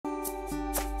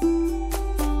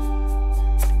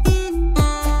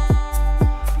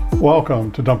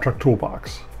Welcome to Dump Truck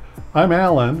Toolbox. I'm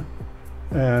Alan,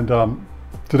 and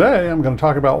today I'm going to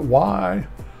talk about why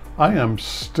I am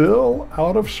still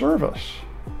out of service.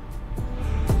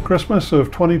 Christmas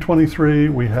of 2023,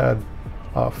 we had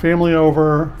family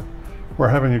over. We're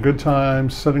having a good time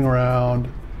sitting around,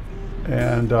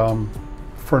 and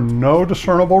for no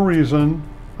discernible reason,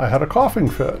 I had a coughing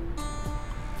fit.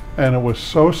 And it was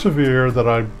so severe that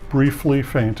I briefly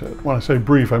fainted. When I say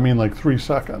brief, I mean like 3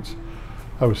 seconds.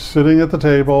 I was sitting at the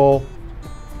table,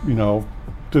 you know,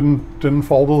 didn't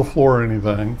fall to the floor or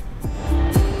anything.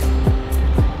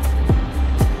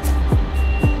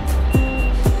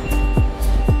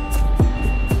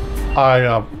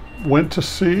 I went to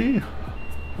see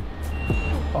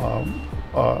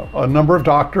a number of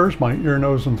doctors, my ear,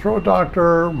 nose, and throat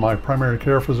doctor, my primary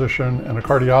care physician, and a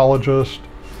cardiologist.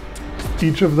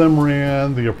 Each of them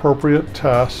ran the appropriate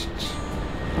tests.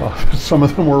 Some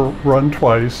of them were run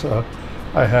twice.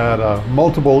 I had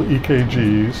multiple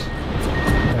EKGs,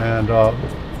 and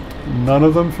none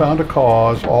of them found a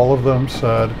cause. All of them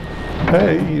said,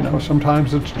 hey, you know,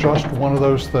 sometimes it's just one of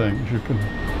those things. You can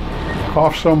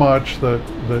cough so much that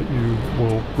you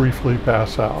will briefly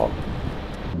pass out.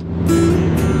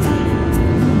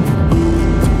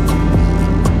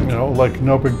 You know, like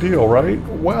no big deal, right?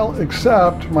 Well,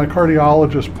 except my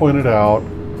cardiologist pointed out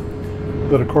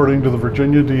that according to the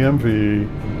Virginia DMV,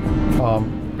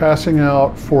 passing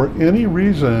out for any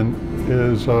reason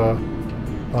is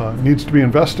needs to be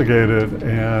investigated,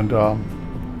 and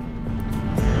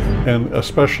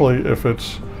especially if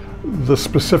it's the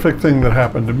specific thing that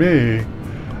happened to me,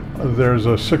 there's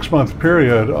a 6-month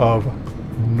period of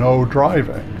no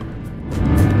driving.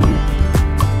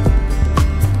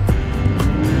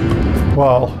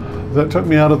 Well, that took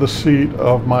me out of the seat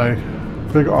of my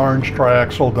Big Orange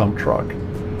Triaxle dump truck.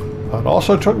 It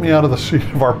also took me out of the seat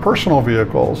of our personal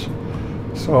vehicles.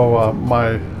 So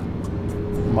my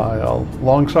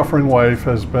long-suffering wife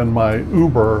has been my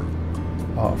Uber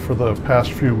for the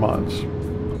past few months.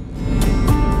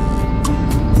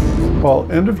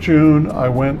 Well, end of June, I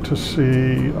went to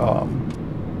see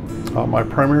my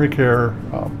primary care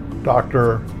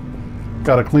doctor,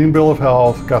 got a clean bill of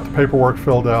health, got the paperwork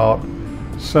filled out,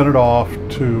 sent it off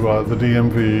to the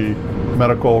DMV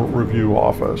medical review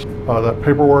office. That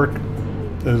paperwork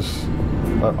is,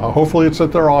 hopefully it's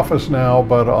at their office now,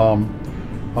 but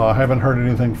I haven't heard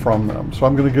anything from them. So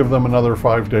I'm going to give them another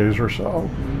 5 days or so,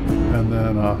 and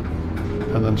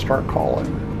then start calling.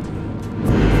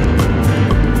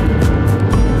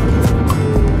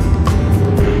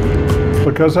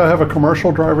 Because I have a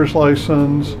commercial driver's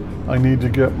license, I need to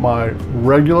get my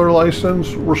regular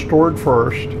license restored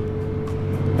first,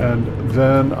 and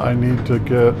then I need to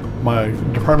get my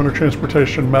Department of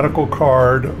Transportation medical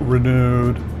card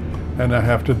renewed, and I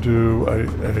have to do a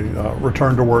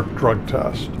return to work drug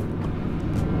test.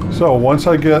 So once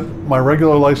I get my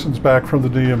regular license back from the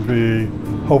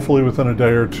DMV, hopefully within a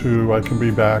day or two, I can be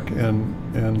back in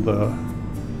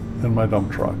my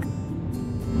dump truck.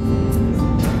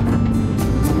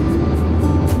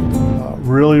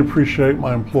 Really appreciate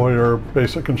my employer,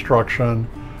 Basic Construction.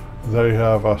 They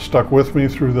have stuck with me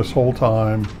through this whole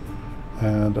time,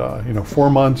 and you know, 4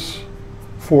 months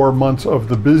of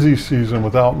the busy season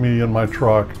without me in my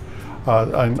truck.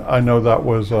 I know that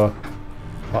was a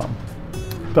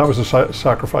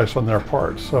sacrifice on their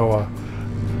part. So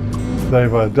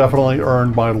they've definitely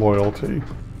earned my loyalty.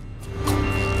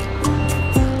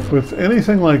 With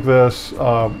anything like this,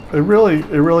 it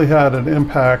really had an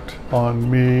impact on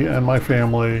me and my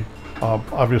family.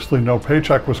 Obviously, no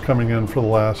paycheck was coming in for the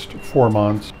last 4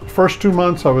 months. First 2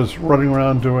 months, I was running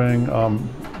around doing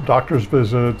doctor's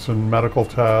visits and medical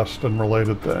tests and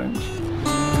related things.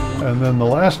 And then the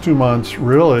last 2 months,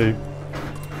 really,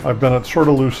 I've been at sort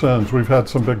of loose ends. We've had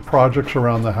some big projects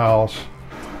around the house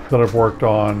that I've worked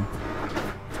on.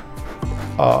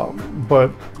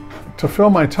 But to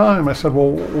fill my time, I said,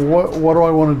 well, what do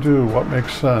I want to do? What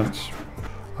makes sense?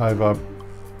 I've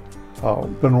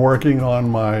been working on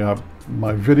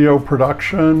my video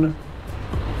production.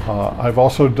 I've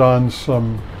also done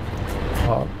some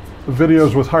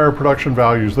videos with higher production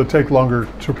values that take longer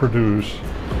to produce.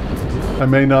 I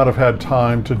may not have had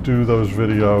time to do those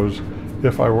videos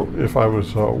if I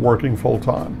was working full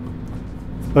time.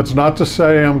 That's not to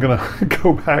say I'm going to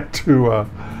go back to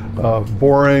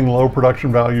boring, low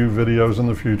production value videos in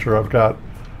the future. I've got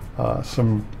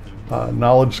some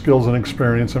knowledge, skills, and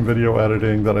experience in video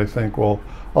editing that I think will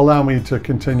allow me to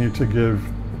continue to give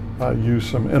you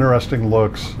some interesting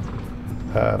looks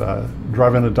at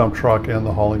driving a dump truck and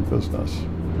the hauling business.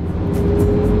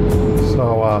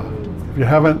 So if you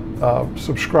haven't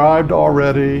subscribed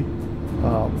already,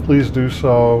 please do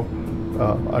so.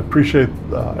 I appreciate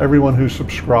everyone who's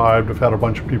subscribed. I've had a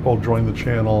bunch of people join the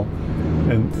channel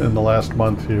in the last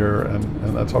month here,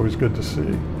 and that's always good to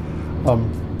see.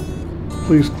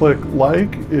 Please click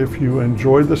like if you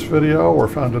enjoyed this video or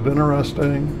found it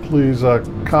interesting. Please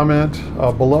comment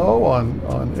below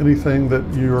on anything that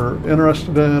you're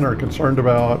interested in or concerned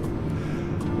about.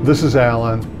 This is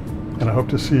Alan, and I hope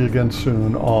to see you again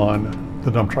soon on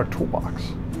the Dump Truck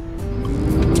Toolbox.